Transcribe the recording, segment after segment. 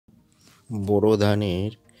বোরো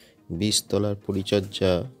ধানের বীজতলার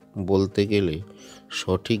পরিচর্যা বলতে গেলে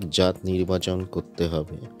সঠিক জাত নির্বাচন করতে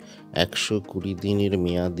হবে। 120 দিনের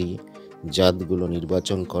মেয়াদি জাতগুলো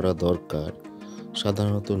নির্বাচন করা দরকার।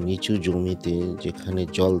 সাধারণত নিচু জমিতে যেখানে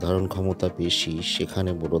জল ধারণ ক্ষমতা বেশি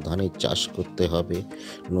সেখানে বোরো ধানের চাষ করতে হবে,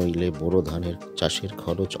 নইলে বোরো ধানের চাষের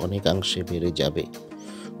খরচ অনেকাংশে বেড়ে যাবে।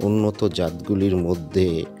 উন্নত জাতগুলির মধ্যে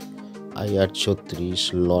IR36,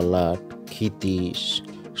 ললাট, ক্ষিতীশ,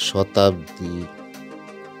 শতাব্দী,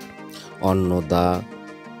 অন্নদা,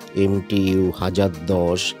 MTU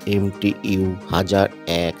 1010, MTU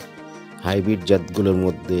 1001, হাইব্রিড জাতগুলোর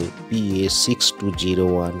মধ্যে PA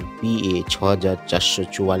 6201, PA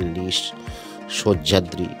 6444,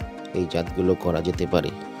 সহ্যাদ্রি এই জাতগুলো করা যেতে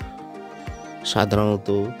পারে। সাধারণত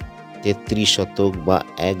 33 শতক বা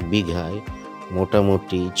 1 বিঘায়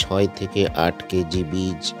মোটামুটি 6 থেকে 8 কেজি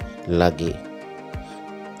বীজ লাগে।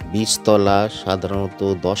 বীজতলা সাধারণত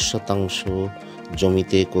 10%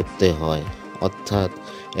 জমিতে করতে হয়, অর্থাৎ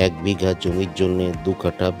 1 বিঘা জমির জন্য 2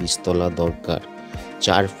 কাঠা বীজতলা দরকার।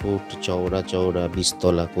 4 ফুট চওড়া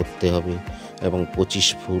বীজতলা করতে হবে এবং 25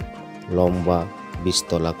 ফুট লম্বা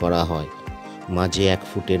বীজতলা করা হয়। মাঝে 1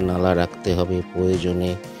 ফুটের নালা রাখতে হবে,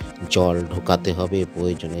 প্রয়োজনে জল ঢোকাতে হবে,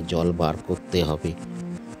 প্রয়োজনে জল বার করতে হবে।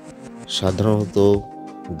 সাধারণত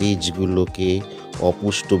বীজগুলোকে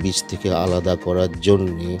অপুষ্ট বীজ থেকে আলাদা করার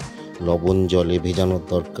জন্যে লবণ জলে ভেজানোর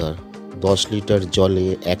দরকার। 10 লিটার জলে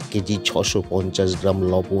 1 কেজি 650 গ্রাম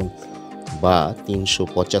লবণ বা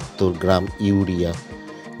 375 গ্রাম ইউরিয়া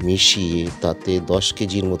মিশিয়ে তাতে 10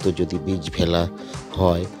 কেজির মতো যদি বীজ ফেলা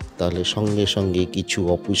হয়, তাহলে সঙ্গে সঙ্গে কিছু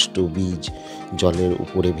অপুষ্ট বীজ জলের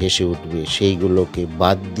উপরে ভেসে উঠবে। সেইগুলোকে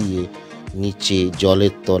বাদ দিয়ে নিচে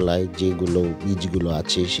জলের তলায় যেগুলো বীজগুলো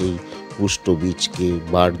আছে সেই পুষ্ট বীজকে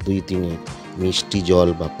বার 2-3 মিষ্টি জল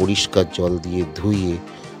বা পরিষ্কার জল দিয়ে ধুয়ে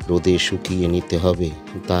রোদে শুকিয়ে নিতে হবে।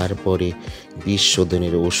 তারপরে বীজ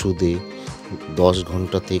শোধনের ওষুধে 10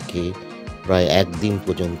 ঘন্টা থেকে প্রায় 1 দিন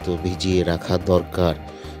পর্যন্ত ভিজিয়ে রাখা দরকার।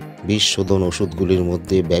 বীজ শোধন ওষুধগুলির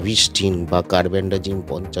মধ্যে ব্যাভিস্টিন বা কার্বেন্ডাজিম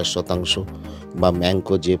 50% বা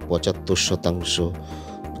ম্যানকোজেব 75%,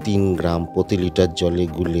 3 গ্রাম প্রতি লিটার জলে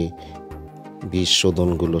গুলে বীজ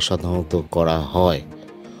শোধনগুলো সাধারণত করা হয়।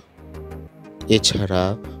 এছাড়া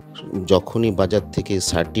যখনই বাজার থেকে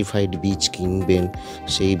সার্টিফাইড বীজ কিনবেন,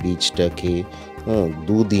 সেই বীজটাকে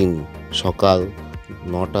 2 দিন সকাল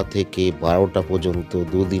 9টা থেকে 12টা পর্যন্ত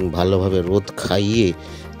 2 দিন ভালোভাবে রোদ খাইয়ে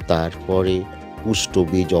তারপরে পুষ্ট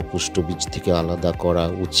বীজ অপুষ্ট বীজ থেকে আলাদা করা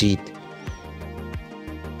উচিত।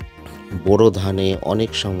 বোরো ধানে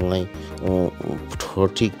অনেক সময়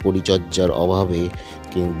সঠিক পরিচর্যার অভাবে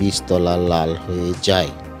বীজতলা লাল হয়ে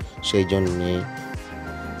যায়। সেই জন্যে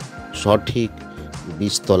সঠিক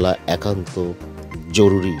বীজতলা একান্ত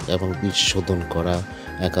জরুরি এবং বীজ শোধন করা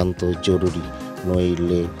একান্ত জরুরি,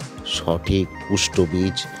 নইলে সঠিক পুষ্ট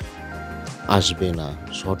বীজ আসবে না।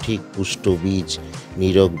 সঠিক পুষ্ট বীজ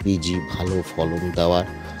নিরোগ বীজই ভালো ফলন দেওয়ার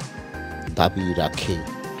দাবি রাখে।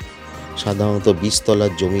 সাধারণত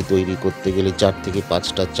বীজতলার জমি তৈরি করতে গেলে 4 থেকে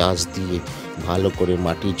 5টা চাষ দিয়ে ভালো করে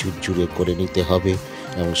মাটি ঝুরঝুরে করে নিতে হবে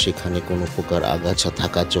এবং সেখানে কোনো প্রকার আগাছা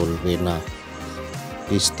থাকা চলবে না।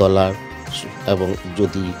 বীজতলার এবং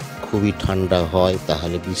যদি খুবই ঠান্ডা হয়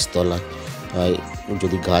তাহলে বীজতলায়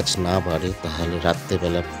যদি গাছ না বাড়ে তাহলে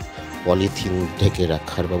রাত্রেবেলা পলিথিন ঢেকে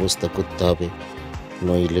রাখার ব্যবস্থা করতে হবে,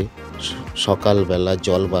 নইলে সকালবেলা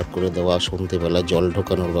জল বার করে দেওয়া, সন্ধেবেলা জল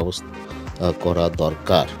ঢোকানোর ব্যবস্থা করা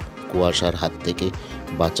দরকার কুয়াশার হাত থেকে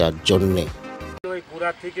বাঁচার জন্যে। ওই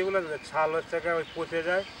গুড়ার থেকে ছাল হচ্ছে ওই পচে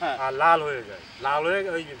যায় আর লাল হয়ে যায়। লাল হয়ে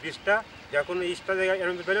ওই বীজটা যখন ইস্টা জায়গায় এর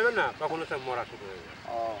মধ্যে বেরোবে না, তখন হচ্ছে মরা শুরু হয়ে যায়।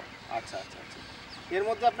 ও আচ্ছা আচ্ছা আচ্ছা। এর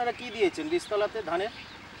মধ্যে আপনারা কি দিয়েছেন বীজতলাতে ধানের?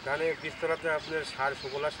 ধানের বীজতলাতে আপনার সার,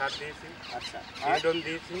 সুফলা সার দিয়েছি, আচ্ছা, ফিডন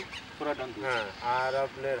দিয়েছি, পুরাটন দিয়েছেন? হ্যাঁ, আর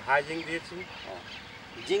আপনার হাইজিং দিয়েছি।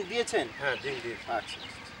 জিঙ্ক দিয়েছেন? হ্যাঁ, জিঙ্ক দিয়েছি। আচ্ছা,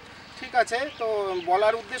 ঠিক আছে। তো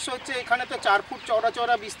বলার উদ্দেশ্য হচ্ছে এখানে তো 4 ফুট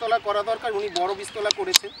চওড়া বীজতলা করা দরকার। উনি বড় বীজতলা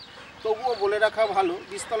করেছেন, তবুও বলে রাখা ভালো,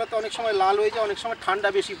 বীজতলাতে অনেক সময় লাল হয়ে যায়, অনেক সময় ঠান্ডা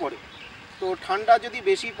বেশি পড়ে। তো ঠান্ডা যদি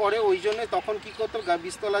বেশি পড়ে ওই জন্যে তখন কী করতে হবে,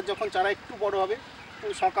 বীজতলার যখন চারা একটু বড় হবে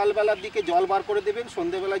সকালবেলার দিকে জল বার করে দেবেন,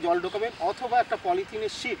 সন্ধেবেলায় জল ঢোকাবেন, অথবা একটা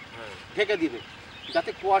পলিথিনের শিট ঢেকে দিবেন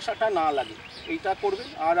যাতে কুয়াশাটা না লাগে, এইটা করবেন।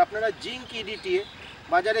 আর আপনারা জিঙ্ক EDTA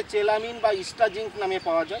বাজারে চেলামিন বা ইস্টা জিঙ্ক নামে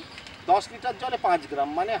পাওয়া যায়, 10 লিটার জলে 5 গ্রাম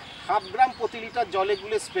মানে ½ গ্রাম প্রতি লিটার জলে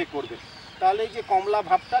গুলে স্প্রে করবেন, তাহলে এই যে কমলা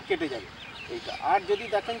ভাবটা কেটে যাবে এইটা। আর যদি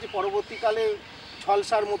দেখেন যে পরবর্তীকালে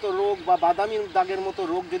ঝলসার মতো রোগ বা বাদামি দাগের মতো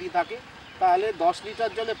রোগ যদি থাকে, তাহলে 10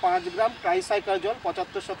 লিটার জলে 5 গ্রাম ট্রাইসাইক্লোজল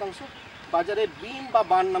 75% বাজারে বিম বা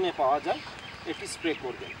বান নামে পাওয়া যায়, এটি স্প্রে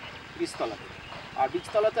করবেন বীজতলাতে। আর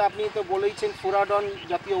বীজতলাতে আপনি তো বলেইছেন ফুরাডন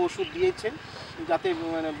জাতীয় ওষুধ দিয়েছেন, যাতে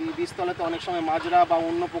মানে বীজতলাতে অনেক সময় মাজরা বা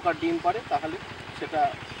অন্য পোকার ডিম পারে, তাহলে সেটা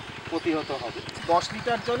প্রতিহত হবে। 10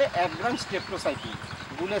 লিটার জলে 1 গ্রাম স্ট্রেপ্টোসাইক্লিন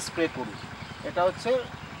গুলে স্প্রে করুন। এটা হচ্ছে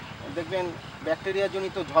দেখবেন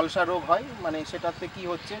ব্যাকটেরিয়াজনিত ঝলসা রোগ হয়, মানে সেটাতে কি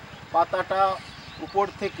হচ্ছে, পাতাটা উপর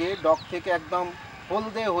থেকে ডগ থেকে একদম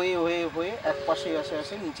হলদে হয়ে হয়ে হয়ে এক পাশে আসে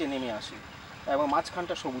আসে নিচে নেমে আসে এবং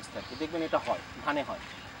মাঝখানটা সবুজ থাকে, দেখবেন এটা হয়, ধানে হয়।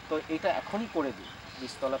 তো এটা এখনই করে দিই,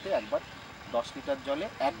 বীজতলাতে একবার 10 লিটার জলে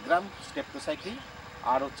 1 গ্রাম স্ট্রেপ্টোসাইক্লিন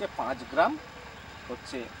আর হচ্ছে 5 গ্রাম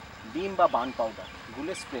হচ্ছে ডিম বা বার্ন পাউডার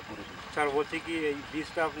গুলে স্প্রে করে দিই। স্যার বলছি কি এই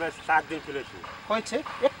বীজটা আপনার 4 দিন ফেলেছি হয়েছে,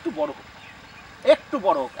 একটু বড় হোক, একটু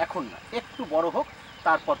বড় হোক, এখন না, একটু বড় হোক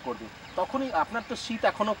তারপর করবেন। তখনই আপনার তো শীত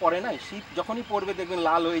এখনও পড়ে নাই, শীত যখনই পড়বে দেখবেন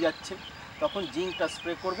লাল হয়ে যাচ্ছে, তখন জিঙ্কটা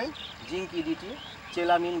স্প্রে করবেন, জিঙ্ক ইডিটিএ,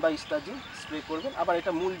 চেলামিন বা ইস্টাজিন স্প্রে করবেন। আবার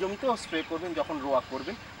এটা মূল জমিতেও স্প্রে করবেন যখন রোয়া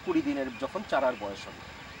করবেন, 20 দিনের যখন চারার বয়স হবে,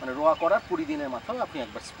 মানে রোয়া করার 20 দিনের মাথায় আপনি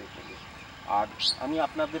একবার স্প্রে করবেন। আর আমি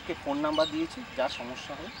আপনাদেরকে ফোন নাম্বার দিয়েছি, যা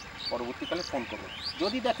সমস্যা হয় পরবর্তীকালে ফোন করবেন।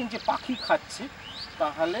 যদি দেখেন যে পাখি খাচ্ছে,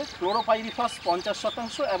 তাহলে ক্লোরোপাইরিফস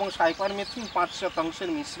 50% এবং সাইপারমেথ্রিন 5%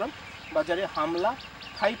 মিশ্রণ বাজারে হামলা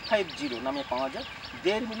 550 নামে পাওয়া যায়,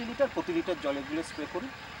 1.5 মিলিলিটার প্রতি লিটার জলে গুলে স্প্রে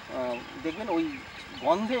করুন। দেখবেন ওই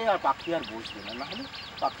গন্ধে আর পাখি আর বসবে না, নাহলে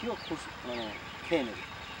পাখিও খুশ মানে খেয়ে নেবে।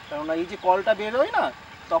 কেননা এই যে কলটা বেরোয় না,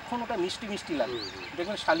 তখন ওটা মিষ্টি মিষ্টি লাগে,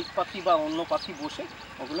 দেখবেন শালিক পাখি বা অন্য পাখি বসে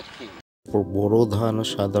ওগুলো খেয়ে নেবে। বোরো ধান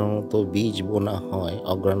সাধারণত বীজ বোনা হয়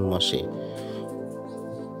অগ্রহায়ণ মাসে।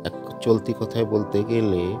 চলতি কথায় বলতে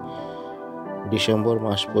গেলে ডিসেম্বর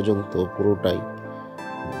মাস পর্যন্ত পুরোটাই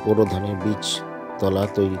বোরো ধানের বীজ তলা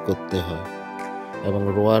তৈরি করতে হয় এবং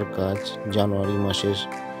রোয়ার কাজ জানুয়ারি মাসের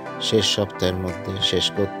শেষ সপ্তাহের মধ্যে শেষ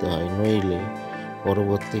করতে হয়, নইলে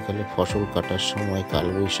পরবর্তীকালে ফসল কাটার সময়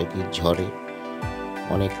কালবৈশাখীর ঝড়ে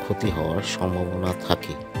অনেক ক্ষতি হওয়ার সম্ভাবনা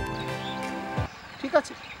থাকে। ঠিক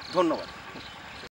আছে, ধন্যবাদ।